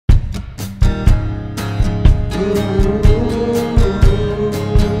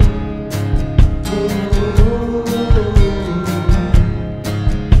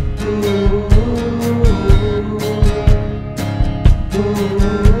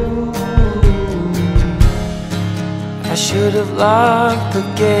I should have locked the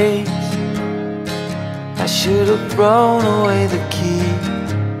gates, I should have thrown away the key,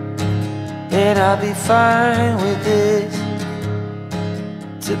 and I'll be fine with this,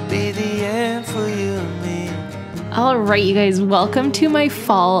 to be the end for you and me. All right, you guys, welcome to my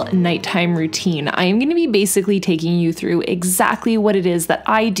fall nighttime routine. I am going to be basically taking you through exactly what it is that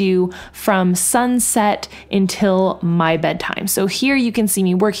I do from sunset until my bedtime. So here you can see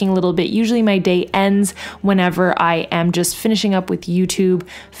me working a little bit. Usually my day ends whenever I am just finishing up with YouTube,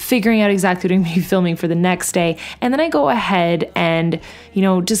 figuring out exactly what I'm going to be filming for the next day. And then I go ahead and, you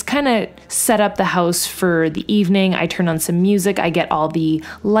know, just kind of set up the house for the evening. I turn on some music. I get all the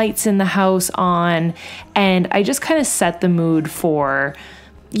lights in the house on, and I just kind of set the mood for,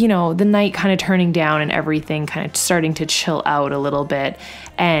 you know, the night kind of turning down and everything kind of starting to chill out a little bit.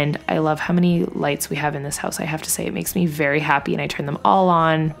 And I love how many lights we have in this house. I have to say, it makes me very happy, and I turn them all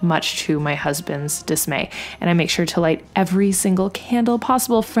on, much to my husband's dismay. And I make sure to light every single candle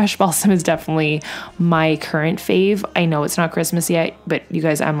possible. Fresh balsam is definitely my current fave. I know it's not Christmas yet, but you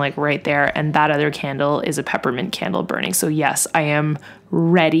guys, I'm like right there. And that other candle is a peppermint candle burning. So yes, I am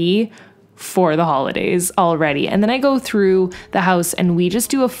ready for the holidays already. And then I go through the house and we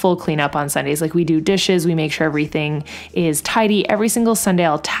just do a full cleanup on Sundays. Like, we do dishes, we make sure everything is tidy. Every single Sunday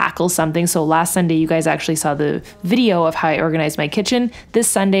I'll tackle something. So last Sunday you guys actually saw the video of how I organized my kitchen. This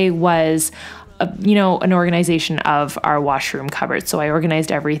Sunday was an organization of our washroom cupboard. So I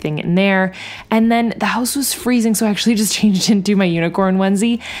organized everything in there. And then the house was freezing, so I actually just changed into my unicorn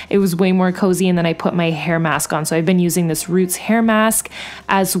onesie. It was way more cozy. And then I put my hair mask on. So I've been using this Roots hair mask,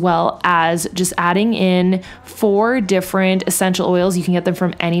 as well as just adding in 4 different essential oils. You can get them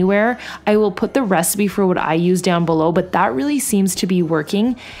from anywhere. I will put the recipe for what I use down below, but that really seems to be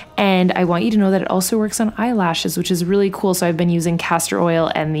working. And I want you to know that it also works on eyelashes, which is really cool. So I've been using castor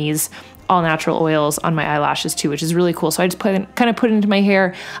oil and these all natural oils on my eyelashes too, which is really cool. So I just kind of put it into my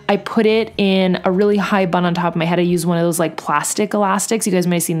hair. I put it in a really high bun on top of my head. I use one of those like plastic elastics. You guys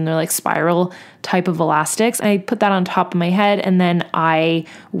might have seen them. They're like spiral type of elastics. And I put that on top of my head, and then I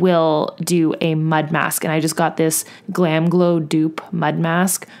will do a mud mask. And I just got this Glam Glow dupe mud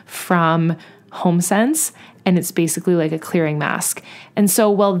mask from HomeSense, and it's basically like a clearing mask. And so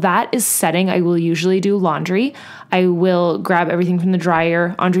while that is setting, I will usually do laundry. I will grab everything from the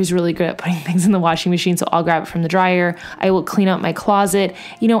dryer. Andre's really good at putting things in the washing machine, so I'll grab it from the dryer. I will clean up my closet.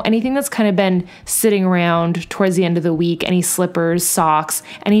 You know, anything that's kind of been sitting around towards the end of the week, any slippers, socks,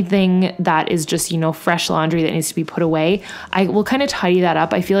 anything that is just, you know, fresh laundry that needs to be put away, I will kind of tidy that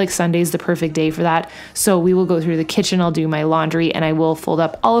up. I feel like Sunday's the perfect day for that. So we will go through the kitchen, I'll do my laundry, and I will fold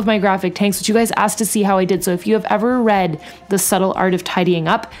up all of my graphic tanks, which you guys asked to see how I did. So if you have ever read The Subtle Art of Tidying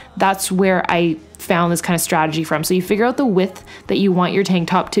Up, that's where I found this kind of strategy from. So you figure out the width that you want your tank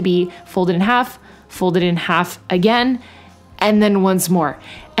top to be, fold it in half again, and then once more.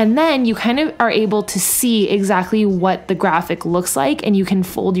 And then you kind of are able to see exactly what the graphic looks like, and you can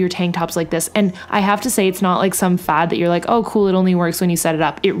fold your tank tops like this. And I have to say, it's not like some fad that you're like, oh cool, it only works when you set it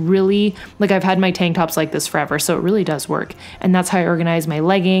up. It really, like, I've had my tank tops like this forever, so it really does work. And that's how I organize my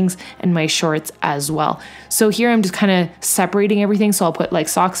leggings and my shorts as well. So here I'm just kind of separating everything. So I'll put like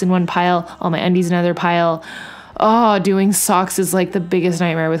socks in one pile, all my undies in another pile. Oh, doing socks is like the biggest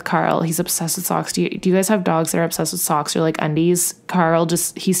nightmare with Carl. He's obsessed with socks. Do you guys have dogs that are obsessed with socks or like undies? Carl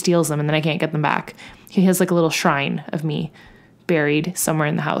he steals them and then I can't get them back. He has like a little shrine of me buried somewhere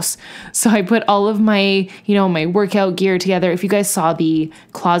in the house. So I put all of my, my workout gear together. If you guys saw the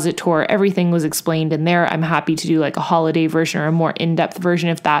closet tour, everything was explained in there. I'm happy to do like a holiday version or a more in-depth version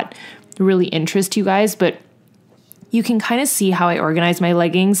if that really interests you guys. But you can kind of see how I organize my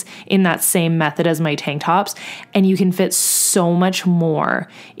leggings in that same method as my tank tops, and you can fit so much more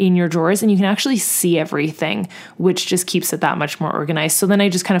in your drawers, and you can actually see everything, which just keeps it that much more organized. So then I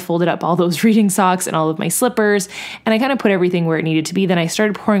just kind of folded up all those reading socks and all of my slippers, and I kind of put everything where it needed to be. Then I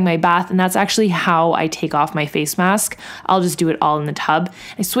started pouring my bath, and that's actually how I take off my face mask. I'll just do it all in the tub.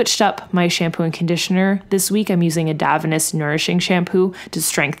 I switched up my shampoo and conditioner this week. I'm using a Davinus Nourishing shampoo to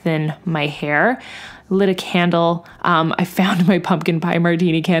strengthen my hair. Lit a candle. I found my pumpkin pie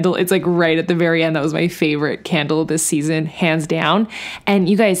martini candle. It's like right at the very end. That was my favorite candle this season, hands down. And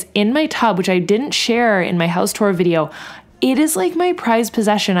you guys, in my tub, which I didn't share in my house tour video, It is like my prized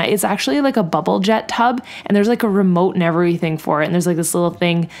possession. It's actually like a bubble jet tub, and there's like a remote and everything for it. And there's like this little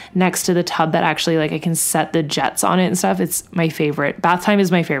thing next to the tub that actually like I can set the jets on it and stuff. It's my favorite. Bath time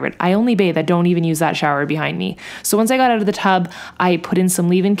is my favorite. I only bathe. I don't even use that shower behind me. So once I got out of the tub, I put in some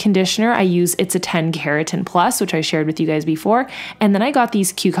leave-in conditioner. It's a 10 keratin plus, which I shared with you guys before. And then I got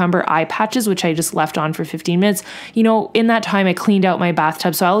these cucumber eye patches, which I just left on for 15 minutes. You know, in that time I cleaned out my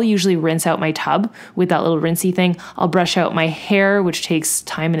bathtub. So I'll usually rinse out my tub with that little rinsey thing. I'll brush out my hair, which takes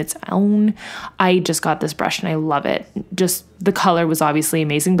time in its own. I just got this brush and I love it. Just the color was obviously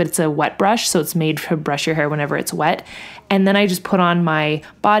amazing, but it's a wet brush, so it's made to brush your hair whenever it's wet. And then I just put on my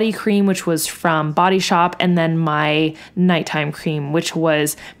body cream, which was from Body Shop, and then my nighttime cream, which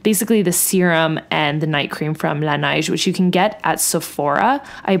was basically the serum and the night cream from La Neige, which you can get at Sephora,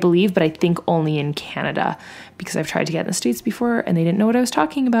 I believe, but I think only in Canada, because I've tried to get in the States before and they didn't know what I was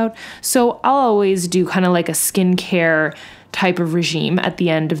talking about. So I'll always do kind of like a skincare type of regime at the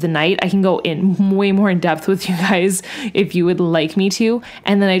end of the night. I can go in way more in depth with you guys if you would like me to.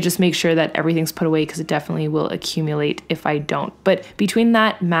 And then I just make sure that everything's put away because it definitely will accumulate if I don't. But between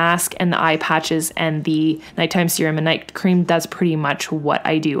that mask and the eye patches and the nighttime serum and night cream, that's pretty much what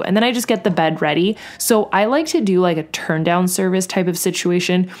I do. And then I just get the bed ready. So I like to do like a turn down service type of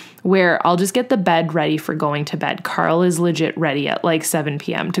situation where I'll just get the bed ready for going to bed. Carl is legit ready at like 7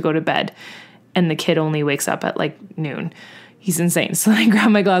 p.m. to go to bed. And the kid only wakes up at like noon. He's insane. So I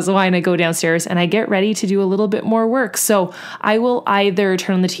grab my glass of wine, I go downstairs and I get ready to do a little bit more work. So I will either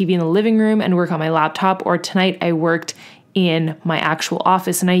turn on the TV in the living room and work on my laptop, or tonight I worked in my actual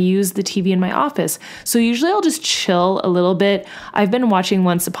office and I use the TV in my office. So usually I'll just chill a little bit. I've been watching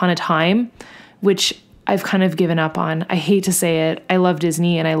Once Upon a Time, which I've kind of given up on. I hate to say it. I love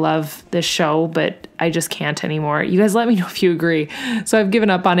Disney and I love this show, but I just can't anymore. You guys let me know if you agree. So I've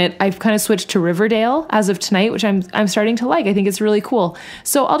given up on it. I've kind of switched to Riverdale as of tonight, which I'm starting to like. I think it's really cool.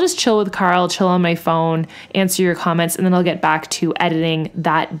 So I'll just chill with Carl, chill on my phone, answer your comments, and then I'll get back to editing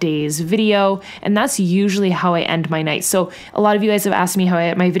that day's video. And that's usually how I end my night. So a lot of you guys have asked me how I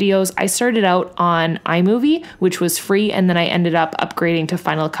edit my videos. I started out on iMovie, which was free, and then I ended up upgrading to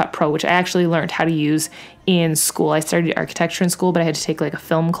Final Cut Pro, which I actually learned how to use in school. I studied architecture in school, but I had to take like a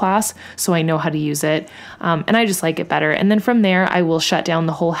film class, so I know how to use it. And I just like it better. And then from there, I will shut down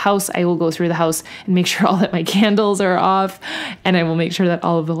the whole house. I will go through the house and make sure all that my candles are off. And I will make sure that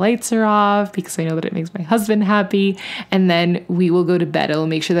all of the lights are off because I know that it makes my husband happy. And then we will go to bed. I will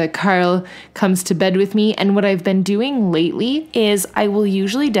make sure that Carl comes to bed with me. And what I've been doing lately is I will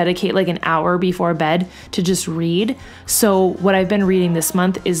usually dedicate like an hour before bed to just read. So what I've been reading this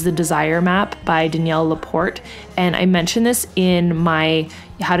month is The Desire Map by Danielle Laporte. And I mentioned this in my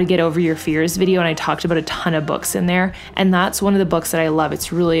How to Get Over Your Fears video, and I talked about a ton of books in there. And that's one of the books that I love.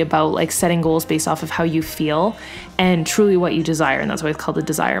 It's really about like setting goals based off of how you feel and truly what you desire. And that's why it's called The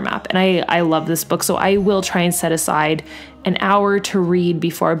Desire Map. And I love this book. So I will try and set aside an hour to read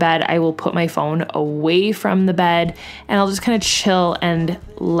before bed. I will put my phone away from the bed and I'll just kind of chill and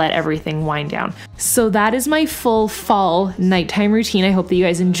let everything wind down. So that is my full fall nighttime routine. I hope that you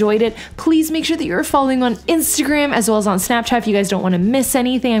guys enjoyed it. Please make sure that you're following on Instagram as well as on Snapchat if you guys don't want to miss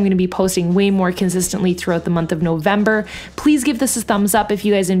anything. I'm going to be posting way more consistently throughout the month of November. Please give this a thumbs up if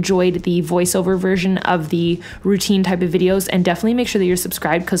you guys enjoyed the voiceover version of the routine type of videos, and definitely make sure that you're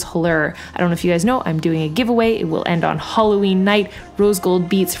subscribed because I don't know if you guys know, I'm doing a giveaway. It will end on Halloween night. Rose gold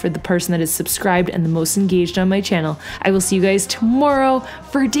beats for the person that is subscribed and the most engaged on my channel. I will see you guys tomorrow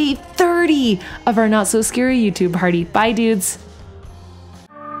for day 30 of our Not So Scary YouTube party. Bye, dudes.